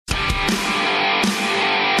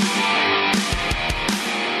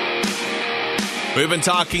We've been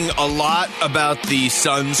talking a lot about the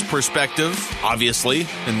Suns' perspective, obviously,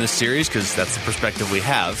 in this series, because that's the perspective we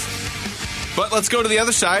have. But let's go to the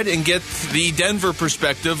other side and get the Denver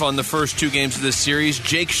perspective on the first two games of this series.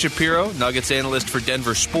 Jake Shapiro, Nuggets analyst for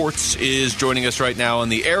Denver Sports, is joining us right now on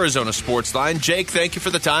the Arizona Sports Line. Jake, thank you for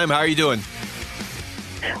the time. How are you doing?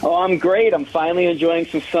 Oh, I'm great. I'm finally enjoying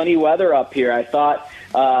some sunny weather up here. I thought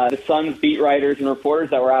the Suns beat writers and reporters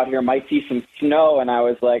that were out here might see some snow, and I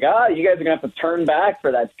was like, you guys are going to have to turn back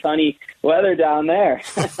for that sunny weather down there.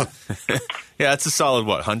 Yeah, it's a solid,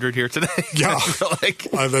 100 here today? Yeah,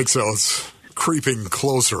 I think so. It's creeping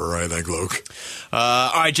closer, I think, Luke.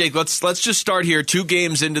 All right, Jake, let's just start here. 2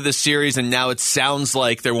 games into this series, and now it sounds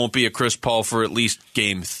like there won't be a Chris Paul for at least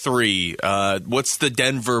game 3. What's the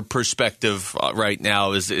Denver perspective right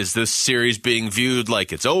now? Is this series being viewed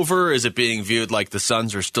like it's over? Is it being viewed like the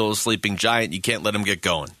Suns are still a sleeping giant? You can't let them get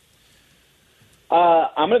going.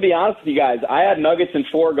 I'm going to be honest with you guys. I had Nuggets in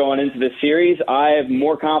 4 going into this series. I am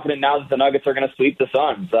more confident now that the Nuggets are going to sweep the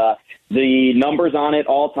Suns. The numbers on it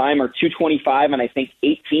all time are 225 and I think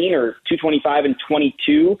 18 or 225 and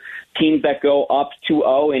 22 teams that go up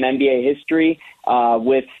 2-0 in NBA history,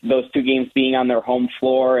 with those 2 games being on their home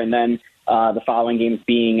floor and then the following games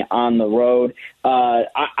being on the road.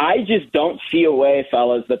 I just don't see a way,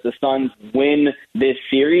 fellas, that the Suns win this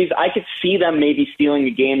series. I could see them maybe stealing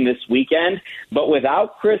a game this weekend, but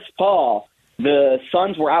without Chris Paul, the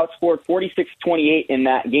Suns were outscored 46-28 in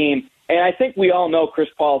that game. And I think we all know Chris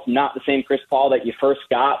Paul's not the same Chris Paul that you first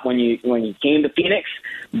got when you came to Phoenix,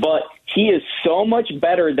 but he is so much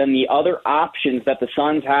better than the other options that the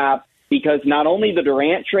Suns have, because not only the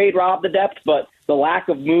Durant trade robbed the depth, but the lack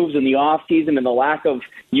of moves in the offseason and the lack of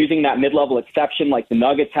using that mid-level exception like the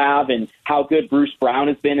Nuggets have, and how good Bruce Brown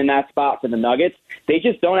has been in that spot for the Nuggets, they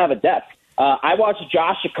just don't have a depth. I watched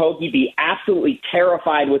Josh Okogie be absolutely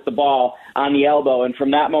terrified with the ball on the elbow, and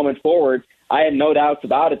from that moment forward, I had no doubts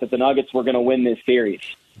about it that the Nuggets were going to win this series.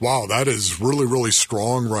 Wow, that is really, really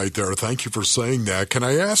strong right there. Thank you for saying that. Can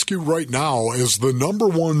I ask you right now, as the number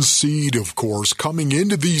 1 seed, of course, coming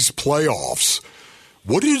into these playoffs,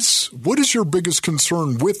 what is your biggest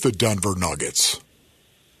concern with the Denver Nuggets?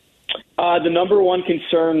 The number 1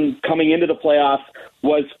 concern coming into the playoffs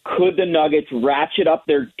was, could the Nuggets ratchet up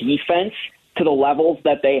their defense to the levels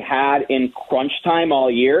that they had in crunch time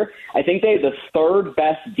all year? I think they had the 3rd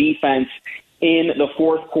best defense in the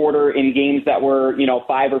 4th quarter in games that were,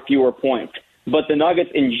 5 or fewer points. But the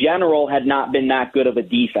Nuggets in general had not been that good of a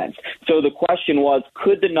defense. So the question was,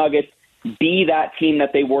 could the Nuggets be that team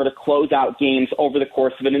that they were to close out games over the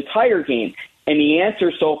course of an entire game? And the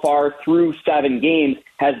answer so far through 7 games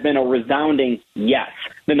has been a resounding yes.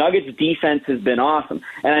 The Nuggets defense has been awesome.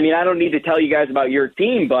 And I don't need to tell you guys about your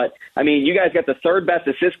team, but you guys got the 3rd best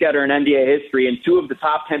assist getter in NBA history and 2 of the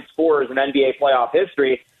top 10 scorers in NBA playoff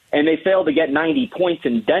history, and they failed to get 90 points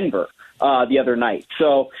in Denver the other night.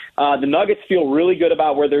 So the Nuggets feel really good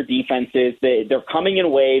about where their defense is. They're coming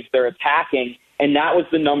in waves. They're attacking, and that was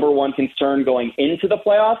the number 1 concern going into the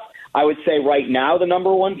playoffs. I would say right now the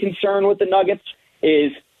number 1 concern with the Nuggets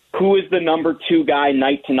is, who is the number 2 guy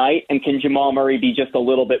night to night, and can Jamal Murray be just a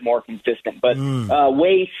little bit more consistent? But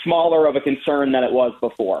way smaller of a concern than it was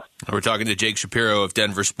before. We're talking to Jake Shapiro of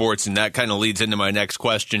Denver Sports, and that kind of leads into my next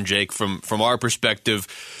question, Jake. From our perspective,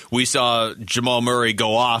 we saw Jamal Murray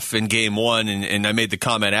go off in Game 1, and I made the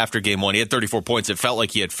comment after Game 1. He had 34 points. It felt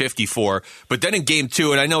like he had 54. But then in Game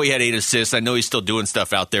 2, and I know he had 8 assists. I know he's still doing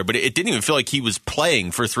stuff out there, but it didn't even feel like he was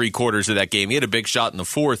playing for 3 quarters of that game. He had a big shot in the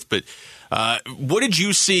 4th, but what did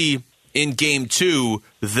you see in Game 2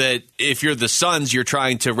 that, if you're the Suns, you're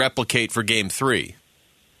trying to replicate for Game 3?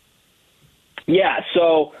 Yeah,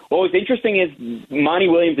 so what was interesting is Monty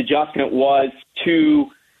Williams' adjustment was to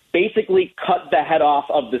basically cut the head off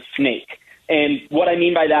of the snake. And what I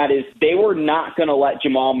mean by that is they were not going to let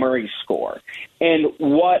Jamal Murray score. And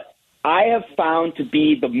what I have found to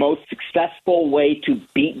be the most successful way to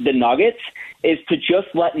beat the Nuggets is to just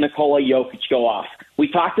let Nikola Jokic go off.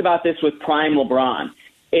 We talked about this with prime LeBron.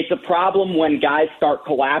 It's a problem when guys start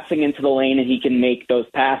collapsing into the lane and he can make those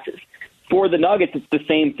passes. For the Nuggets, it's the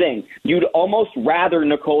same thing. You'd almost rather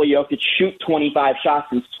Nikola Jokic shoot 25 shots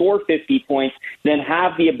and score 50 points than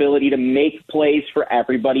have the ability to make plays for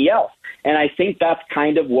everybody else. And I think that's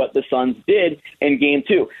kind of what the Suns did in Game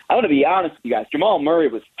 2. I'm going to be honest with you guys. Jamal Murray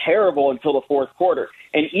was terrible until the 4th quarter.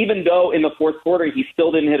 And even though in the 4th quarter he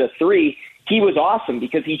still didn't hit a 3, he was awesome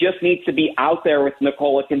because he just needs to be out there with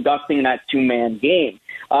Nikola conducting that 2-man game.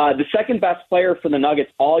 The second best player for the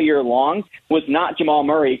Nuggets all year long was not Jamal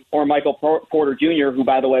Murray or Michael Porter Jr., who,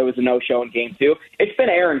 by the way, was a no-show in Game 2. It's been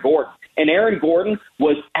Aaron Gordon. And Aaron Gordon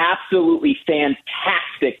was absolutely fantastic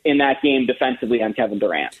ballistic in that game defensively on Kevin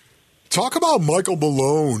Durant. Talk about Michael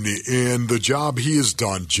Malone and the job he has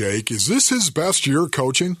done, Jake. Is this his best year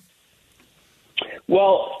coaching?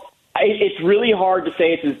 Well, it's really hard to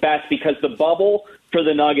say it's his best because the bubble for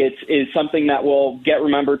the Nuggets is something that will get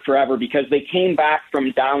remembered forever because they came back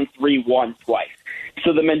from down 3-1 twice.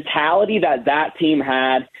 So the mentality that team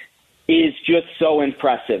had is just so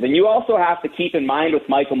impressive. And you also have to keep in mind with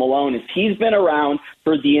Michael Malone is he's been around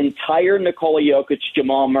for the entire Nikola Jokic,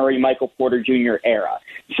 Jamal Murray, Michael Porter Jr. era.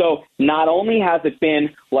 So not only has it been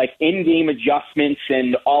like in-game adjustments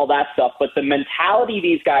and all that stuff, but the mentality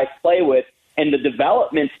these guys play with and the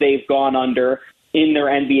developments they've gone under in their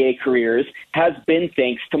NBA careers has been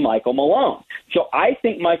thanks to Michael Malone. So I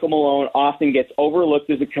think Michael Malone often gets overlooked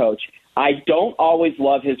as a coach. I don't always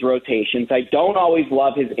love his rotations. I don't always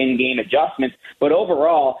love his in-game adjustments. But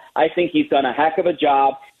overall, I think he's done a heck of a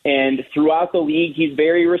job. And throughout the league, he's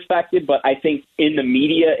very respected. But I think in the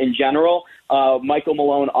media in general, Michael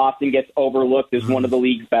Malone often gets overlooked as one of the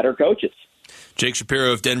league's better coaches. Jake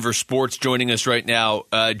Shapiro of Denver Sports joining us right now.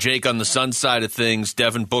 Jake, on the Suns side of things,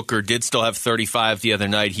 Devin Booker did still have 35 the other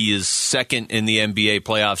night. He is second in the NBA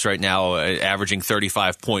playoffs right now, averaging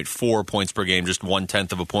 35.4 points per game, just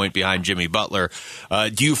 1/10 of a point behind Jimmy Butler.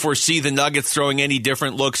 Do you foresee the Nuggets throwing any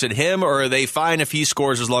different looks at him, or are they fine if he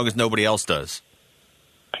scores as long as nobody else does?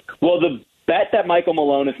 Well, the bet that Michael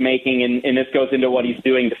Malone is making, and this goes into what he's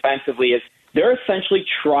doing defensively, is they're essentially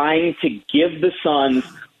trying to give the Suns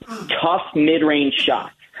tough mid-range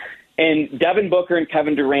shots. And Devin Booker and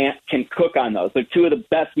Kevin Durant can cook on those. They're two of the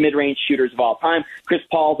best mid-range shooters of all time. Chris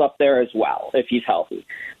Paul's up there as well, if he's healthy.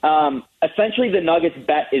 Essentially, the Nuggets'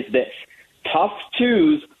 bet is this. Tough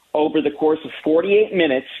twos over the course of 48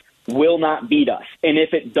 minutes will not beat us. And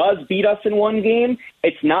if it does beat us in one game,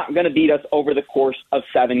 it's not going to beat us over the course of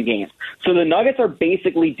 7 games. So the Nuggets are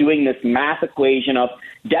basically doing this math equation of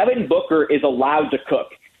Devin Booker is allowed to cook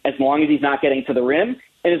as long as he's not getting to the rim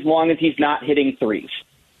and as long as he's not hitting threes.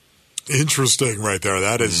 Interesting right there.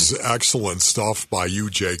 That is excellent stuff by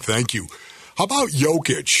you, Jake. Thank you. How about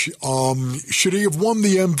Jokic? Should he have won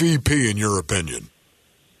the MVP in your opinion?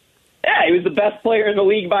 Yeah, he was the best player in the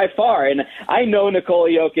league by far. And I know Nikola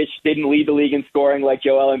Jokic didn't lead the league in scoring like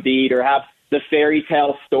Joel Embiid or have the fairy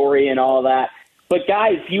tale story and all that. But,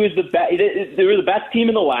 guys, he was the best. They were the best team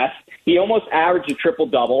in the West. He almost averaged a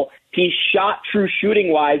triple-double. He shot true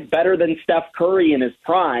shooting-wise better than Steph Curry in his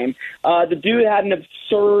prime. The dude had an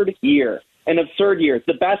absurd year. It's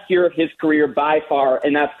the best year of his career by far,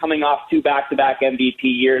 and that's coming off 2 back-to-back MVP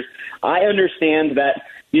years. I understand that,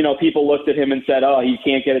 people looked at him and said, oh, you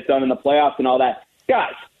can't get it done in the playoffs and all that.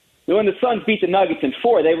 Guys, when the Suns beat the Nuggets in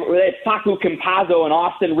 4, they had Facu Campazzo and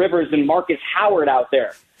Austin Rivers and Marcus Howard out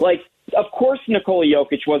there. Of course Nikola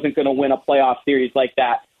Jokic wasn't going to win a playoff series like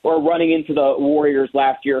that, or running into the Warriors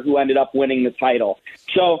last year who ended up winning the title.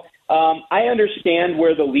 So I understand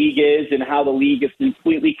where the league is and how the league is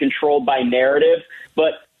completely controlled by narrative,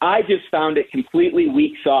 but I just found it completely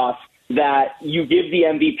weak sauce that you give the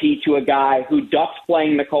MVP to a guy who ducks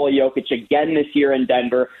playing Nikola Jokic again this year in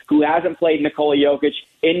Denver, who hasn't played Nikola Jokic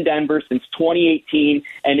in Denver since 2018,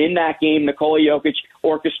 and in that game, Nikola Jokic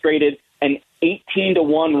orchestrated an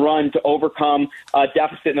 18-1 run to overcome a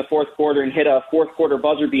deficit in the fourth quarter and hit a fourth-quarter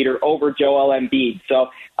buzzer beater over Joel Embiid. So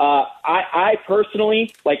I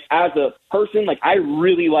personally, as a person, I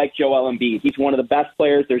really like Joel Embiid. He's one of the best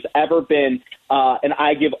players there's ever been, and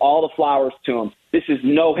I give all the flowers to him. This is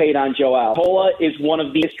no hate on Joel. Nikola is one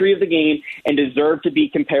of the history of the game and deserved to be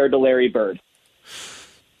compared to Larry Bird.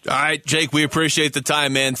 All right, Jake, we appreciate the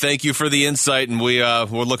time, man. Thank you for the insight, and we're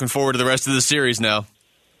looking forward to the rest of the series now.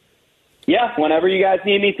 Yeah, whenever you guys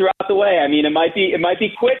need me throughout the way. I mean, it might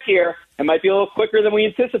be quick here. It might be a little quicker than we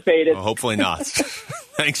anticipated. Well, hopefully not.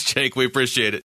 Thanks, Jake. We appreciate it.